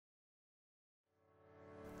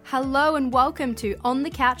Hello and welcome to On the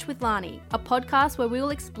Couch with Lani, a podcast where we will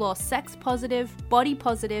explore sex positive, body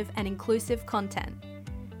positive, and inclusive content.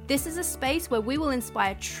 This is a space where we will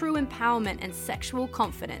inspire true empowerment and sexual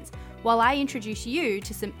confidence while I introduce you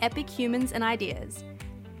to some epic humans and ideas.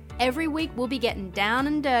 Every week we'll be getting down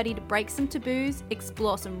and dirty to break some taboos,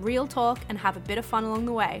 explore some real talk, and have a bit of fun along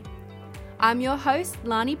the way. I'm your host,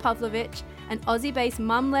 Lani Pavlovich, an Aussie-based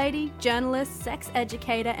mum lady, journalist, sex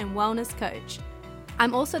educator, and wellness coach.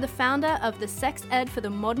 I'm also the founder of the Sex Ed for the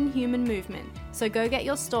Modern Human movement, so go get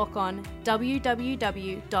your stalk on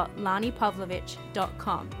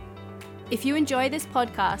www.lanipavlovich.com. If you enjoy this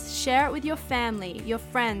podcast, share it with your family, your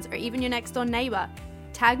friends, or even your next door neighbor.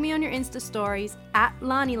 Tag me on your Insta stories at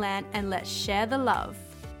Laniland and let's share the love.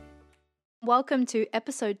 Welcome to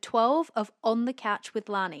episode 12 of On the Couch with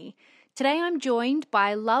Lani. Today I'm joined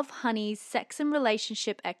by Love Honey's sex and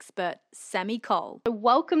relationship expert, Sammy Cole.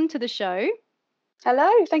 Welcome to the show.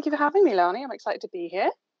 Hello, thank you for having me, Lani. I'm excited to be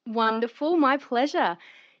here. Wonderful, my pleasure.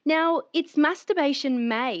 Now, it's Masturbation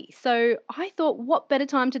May, so I thought what better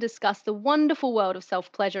time to discuss the wonderful world of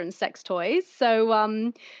self-pleasure and sex toys.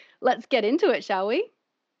 So let's get into it, shall we?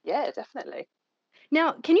 Yeah, definitely.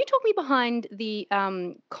 Now, can you talk me behind the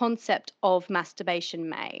concept of Masturbation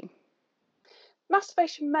May?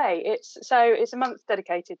 Masturbation May. It's a month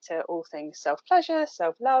dedicated to all things self-pleasure,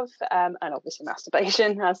 self-love, and obviously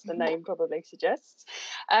masturbation, as the name probably suggests.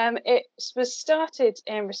 It was started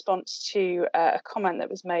in response to a comment that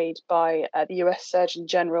was made by the US Surgeon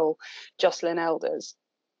General Jocelyn Elders.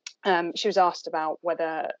 She was asked about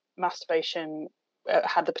whether masturbation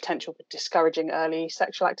had the potential for discouraging early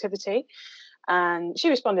sexual activity, and she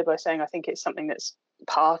responded by saying, "I think it's something that's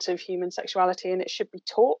part of human sexuality and it should be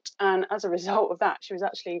taught." And as a result of that, she was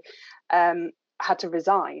actually had to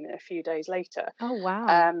resign a few days later. Oh,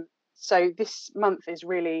 wow. So this month is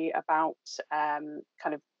really about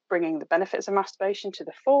kind of bringing the benefits of masturbation to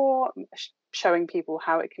the fore, showing people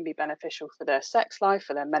how it can be beneficial for their sex life,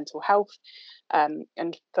 for their mental health, and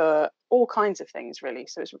for all kinds of things, really.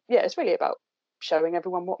 So it's really about showing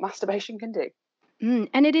everyone what masturbation can do.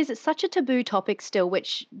 And it's such a taboo topic still,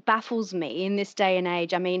 which baffles me in this day and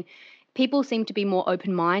age. I mean, people seem to be more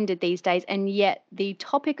open-minded these days, and yet the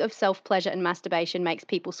topic of self-pleasure and masturbation makes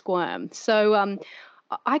people squirm. So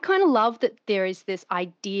I kind of love that there is this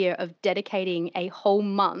idea of dedicating a whole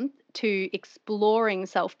month to exploring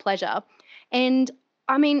self-pleasure. And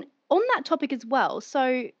I mean, on that topic as well,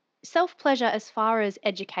 so self-pleasure as far as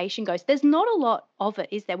education goes, there's not a lot of it,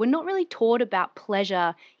 is there? We're not really taught about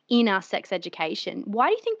pleasure in our sex education. Why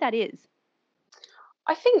do you think that is?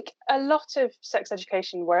 I think a lot of sex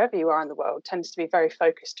education, wherever you are in the world, tends to be very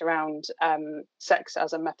focused around sex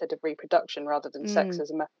as a method of reproduction rather than sex Mm.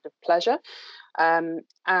 as a method of pleasure. And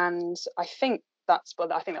I think that's for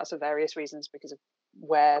various reasons because of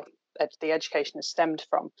where the education has stemmed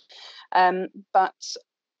from. But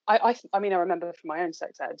I mean, I remember from my own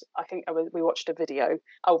sex ed, we watched a video,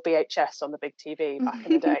 VHS on the big TV back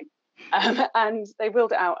in the day, and they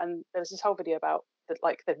wheeled it out, and there was this whole video about the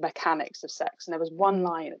mechanics of sex, and there was one Mm.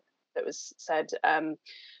 line that was said,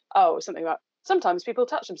 something about sometimes people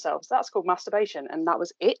touch themselves. That's called masturbation, and that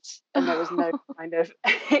was it, and there was no kind of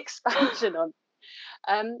expansion on.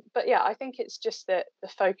 But yeah, I think it's just that the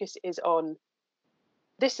focus is on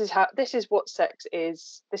this is what sex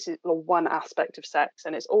is. This is one aspect of sex,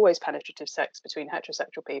 and it's always penetrative sex between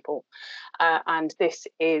heterosexual people, and this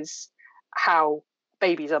is how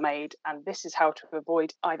babies are made, and this is how to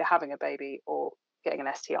avoid either having a baby or getting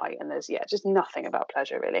an STI. And there's just nothing about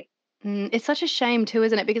pleasure, really. It's such a shame too,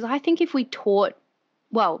 isn't it? Because I think if we taught,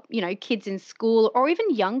 well, kids in school or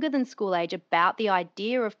even younger than school age about the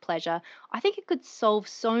idea of pleasure, I think it could solve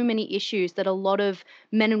so many issues that a lot of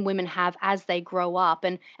men and women have as they grow up,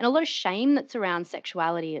 and a lot of shame that's around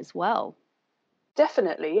sexuality as well.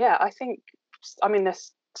 Definitely, yeah. I mean,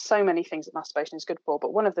 there's so many things that masturbation is good for,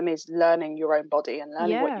 but one of them is learning your own body and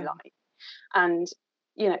learning what you Yeah. like. And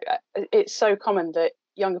it's so common that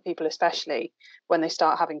younger people, especially when they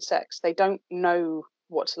start having sex, they don't know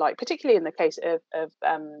what to like, particularly in the case of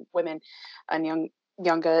women and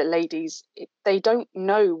younger ladies. They don't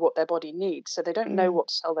know what their body needs, so they don't know Mm. what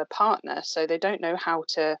to tell their partner, so they don't know how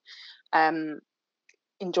to um,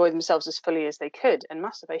 enjoy themselves as fully as they could. And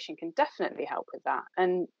masturbation can definitely help with that.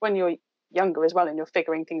 And when you're younger as well and you're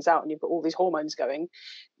figuring things out and you've got all these hormones going,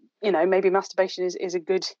 maybe masturbation is a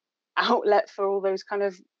good outlet for all those kind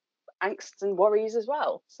of angsts and worries as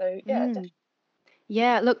well. So yeah, Mm. definitely.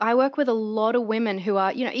 Yeah, look, I work with a lot of women who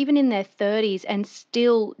are, even in their 30s and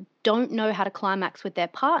still don't know how to climax with their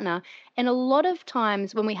partner. And a lot of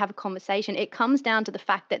times when we have a conversation, it comes down to the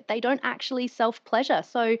fact that they don't actually self pleasure.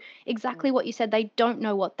 So, exactly Mm. what you said, they don't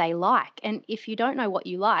know what they like. And if you don't know what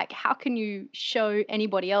you like, how can you show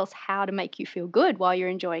anybody else how to make you feel good while you're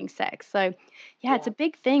enjoying sex? So, yeah, it's a Yeah,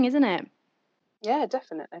 big thing, isn't it? yeah,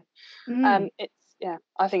 definitely. Mm. Yeah,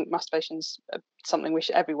 I think masturbation's something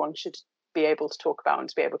everyone should be able to talk about and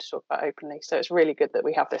to be able to talk about openly. So it's really good that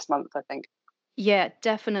we have this month, I think. Yeah,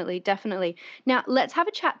 definitely, definitely. Now, let's have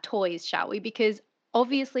a chat toys, shall we? Because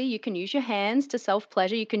obviously you can use your hands to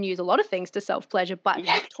self-pleasure. You can use a lot of things to self-pleasure, but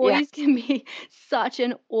Yes, yes. toys can be such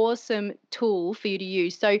an awesome tool for you to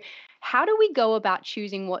use. So, how do we go about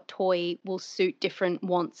choosing what toy will suit different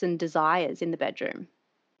wants and desires in the bedroom?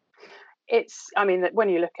 I mean, that when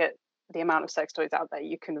you look at the amount of sex toys out there,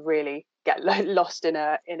 you can really get lost in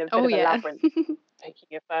a bit Oh, of a yeah. labyrinth picking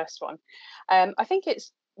your first one. I think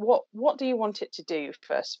it's what do you want it to do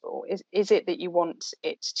first of all? Is it that you want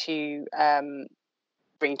it to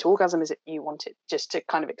bring you to orgasm? Is it you want it just to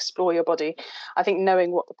kind of explore your body? I think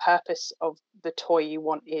knowing what the purpose of the toy you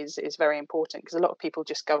want is very important, because a lot of people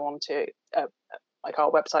just go on to like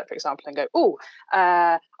our website, for example, and go, oh,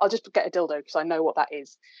 I'll just get a dildo because I know what that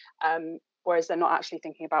is. Whereas they're not actually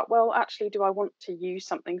thinking about, well, actually, do I want to use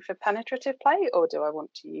something for penetrative play, or do I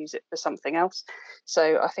want to use it for something else?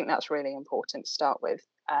 So I think that's really important to start with.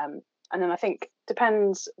 And then I think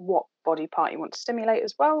depends what body part you want to stimulate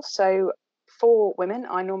as well. So for women,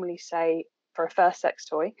 I normally say for a first sex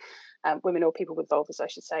toy, women or people with vulvas, I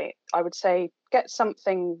should say, I would say get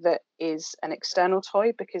something that is an external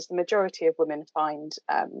toy, because the majority of women find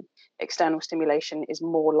external stimulation is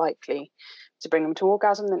more likely to bring them to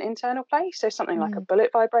orgasm than internal play. So something like a Mm.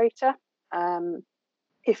 bullet vibrator. Um,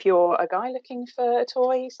 if you're a guy looking for a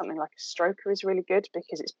toy, something like a stroker is really good,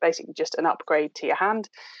 because it's basically just an upgrade to your hand,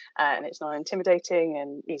 and it's not intimidating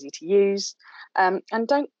and easy to use. And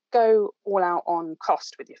don't go all out on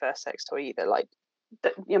cost with your first sex toy either. Like,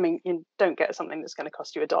 I mean, you don't get something that's going to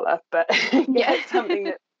cost you $1, but Yeah. get something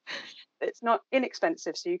that it's not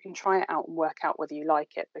inexpensive, so you can try it out and work out whether you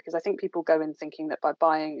like it. Because I think people go in thinking that by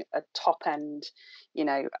buying a top end, you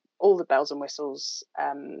know, all the bells and whistles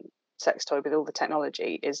sex toy with all the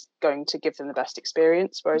technology is going to give them the best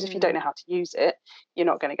experience. Whereas if you don't Mm. know how to use it, you're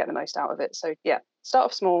not going to get the most out of it. So yeah, start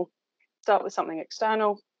off small, start with something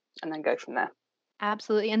external, and then go from there.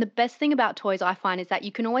 Absolutely. And the best thing about toys I find is that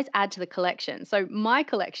you can always add to the collection. So my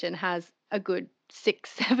collection has a good six,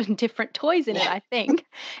 seven different toys in it, Yeah. I think.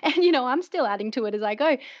 And, I'm still adding to it as I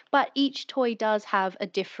go. But each toy does have a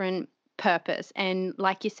different purpose. And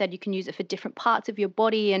like you said, you can use it for different parts of your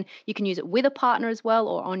body and you can use it with a partner as well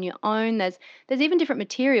or on your own. There's even different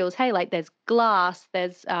materials. Hey, like there's glass,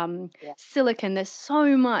 there's Yeah, silicone, there's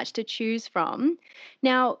so much to choose from.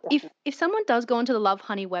 Now, if definitely. if someone does go onto the Love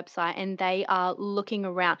Honey website and they are looking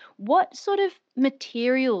around, what sort of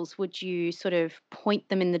materials would you sort of point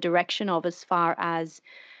them in the direction of as far as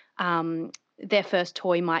their first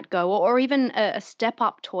toy might go, or even a step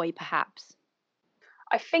up toy, perhaps?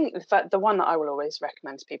 I think the one that I will always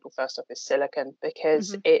recommend to people first off is silicone,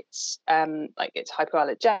 because Hmm. it's like it's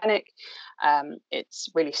hypoallergenic, it's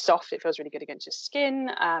really soft, it feels really good against your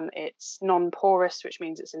skin, it's non-porous, which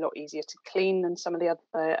means it's a lot easier to clean than some of the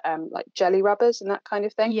other like jelly rubbers and that kind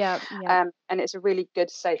of thing. Yeah, yeah. And it's a really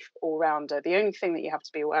good, safe all-rounder. The only thing that you have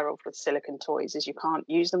to be aware of with silicone toys is you can't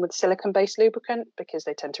use them with silicone-based lubricant because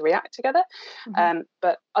they tend to react together. Hmm.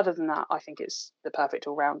 But other than that, I think it's the perfect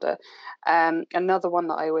all-rounder. Another one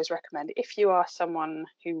that I always recommend, if you are someone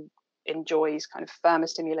who enjoys kind of firmer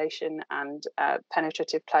stimulation and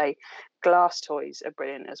penetrative play, glass toys are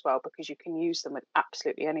brilliant as well, because you can use them with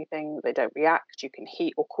absolutely anything. They don't react. You can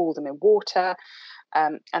heat or cool them in water,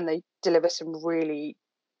 and they deliver some really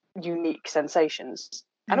unique sensations.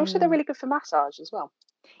 And also, they're really good for massage as well.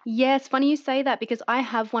 Yeah, it's funny you say that because I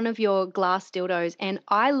have one of your glass dildos and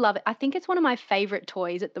I love it. I think it's one of my favorite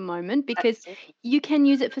toys at the moment because Excellent. you can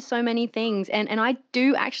use it for so many things. And I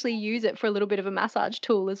do actually use it for a little bit of a massage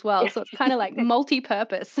tool as well. Yeah, So it's kind of like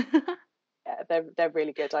multi-purpose. yeah, they're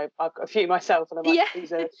really good. I've got a few myself, and I'm like, Yeah,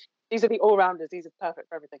 these are the all rounders. These are perfect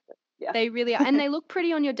for everything. But yeah, they really are. And they look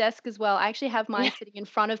pretty on your desk as well. I actually have mine yeah, sitting in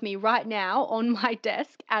front of me right now on my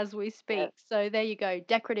desk as we yeah, speak. So there you go,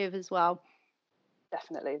 decorative as well.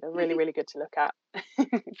 definitely. They're really, really good to look at.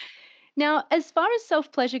 Now, as far as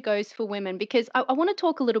self pleasure goes for women, because I want to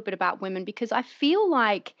talk a little bit about women, because I feel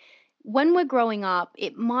like when we're growing up,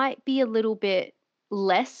 it might be a little bit.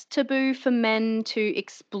 less taboo for men to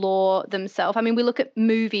explore themselves? I mean, we look at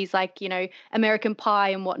movies like, American Pie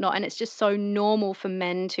and whatnot, and it's just so normal for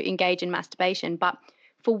men to engage in masturbation. But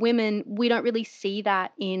for women, we don't really see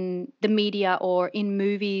that in the media or in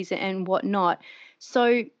movies and whatnot.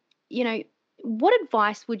 So, you know, what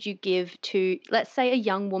advice would you give to, let's say, a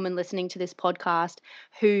young woman listening to this podcast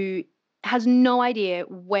who has no idea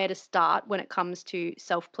where to start when it comes to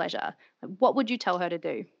self-pleasure? What would you tell her to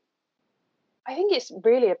do? I think it's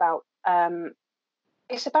really about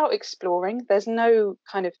exploring. There's no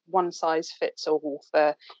kind of one size fits all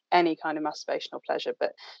for any kind of masturbation or pleasure,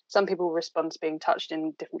 but some people respond to being touched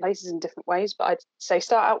in different places in different ways. But I'd say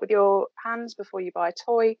start out with your hands before you buy a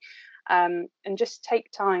toy, and just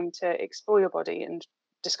take time to explore your body and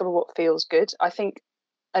discover what feels good. I think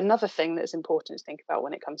another thing that's important to think about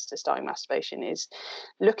when it comes to starting masturbation is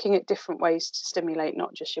looking at different ways to stimulate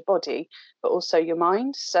not just your body but also your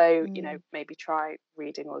mind. So maybe try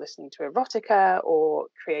reading or listening to erotica, or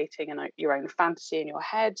creating your own fantasy in your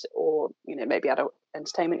head, or maybe adult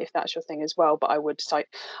entertainment if that's your thing as well. But I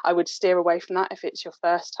would steer away from that if it's your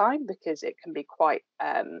first time, because it can be quite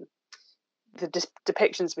the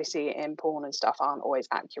depictions we see in porn and stuff aren't always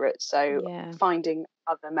accurate. So finding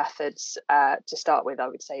other methods to start with, I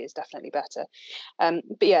would say, is definitely better.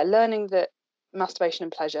 But yeah, learning that masturbation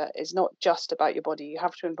and pleasure is not just about your body. You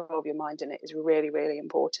have to involve your mind in it is really, really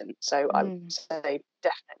important. So I would say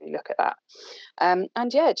definitely look at that.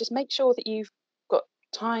 And yeah, just make sure that you've got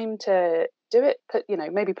time to do it.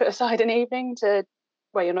 Maybe put aside an evening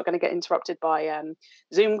where you're not going to get interrupted by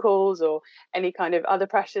Zoom calls or any kind of other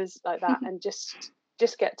pressures like that, and just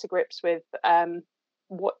get to grips with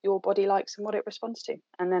what your body likes and what it responds to.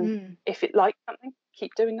 And then if it likes something,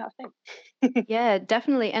 keep doing that thing. Yeah,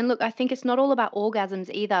 definitely. And look, I think it's not all about orgasms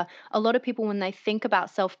either. A lot of people, when they think about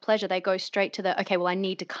self-pleasure, they go straight to the, okay, well, I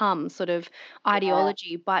need to come sort of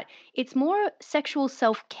ideology, but it's more sexual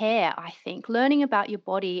self-care, I think, learning about your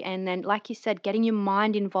body, and then, like you said, getting your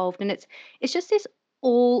mind involved. And it's just this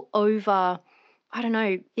all over, I don't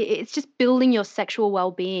know, it's just building your sexual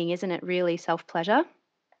well-being, isn't it, really, self-pleasure?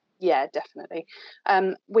 Yeah, definitely.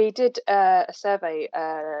 We did a survey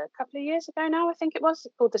a couple of years ago now, I think it was,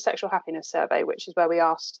 called the Sexual Happiness Survey, which is where we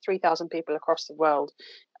asked 3,000 people across the world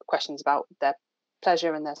questions about their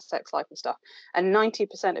pleasure and their sex life and stuff. And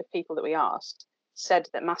 90% of people that we asked said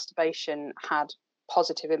that masturbation had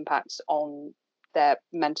positive impacts on their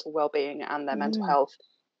mental well-being and their mental health.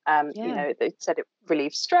 They said it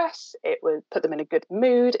relieved stress, it would put them in a good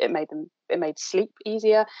mood, it made sleep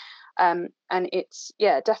easier. And it's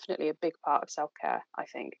definitely a big part of self-care, I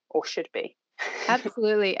think, or should be.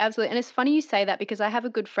 Absolutely, absolutely. And it's funny you say that, because I have a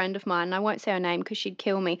good friend of mine, and I won't say her name because she'd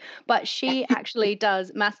kill me, but she actually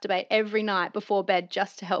does masturbate every night before bed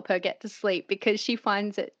just to help her get to sleep, because she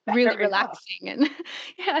finds it really relaxing. And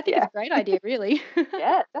I think it's a great idea, really.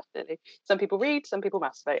 Yeah, definitely. Some people read, some people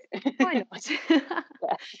masturbate. Why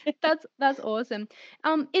not? That's awesome.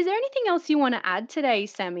 Is there anything else you want to add today,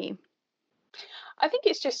 Sammy? I think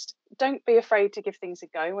it's just, don't be afraid to give things a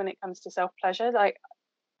go when it comes to self-pleasure. Like,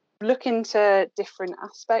 look into different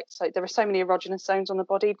aspects. Like, there are so many erogenous zones on the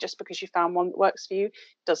body. Just because you found one that works for you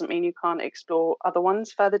doesn't mean you can't explore other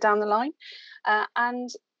ones further down the line. And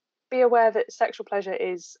be aware that sexual pleasure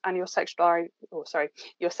and your sex drive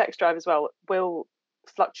as well will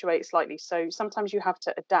fluctuate slightly. So sometimes you have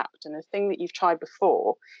to adapt, and a thing that you've tried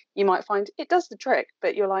before, you might find it does the trick,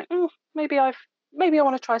 but you're like, maybe I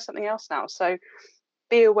want to try something else now. So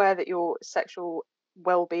be aware that your sexual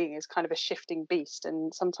well-being is kind of a shifting beast,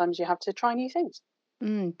 and sometimes you have to try new things.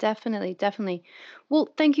 Definitely, definitely. Well,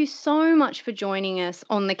 thank you so much for joining us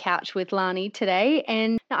on the couch with Lani today.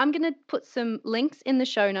 And now I'm going to put some links in the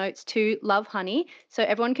show notes to Lovehoney, so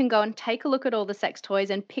everyone can go and take a look at all the sex toys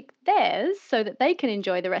and pick theirs so that they can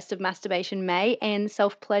enjoy the rest of Masturbation May and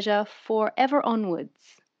self-pleasure forever onwards.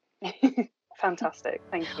 Fantastic.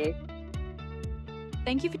 Thank you.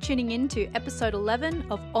 Thank you for tuning in to episode 11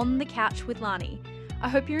 of On the Couch with Lani. I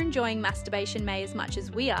hope you're enjoying Masturbation May as much as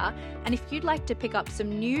we are, and if you'd like to pick up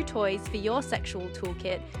some new toys for your sexual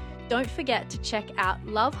toolkit, don't forget to check out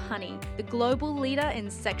Lovehoney, the global leader in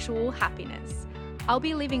sexual happiness. I'll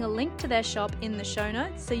be leaving a link to their shop in the show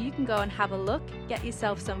notes so you can go and have a look, get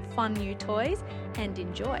yourself some fun new toys, and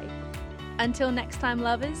enjoy. Until next time,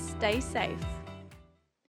 lovers, stay safe.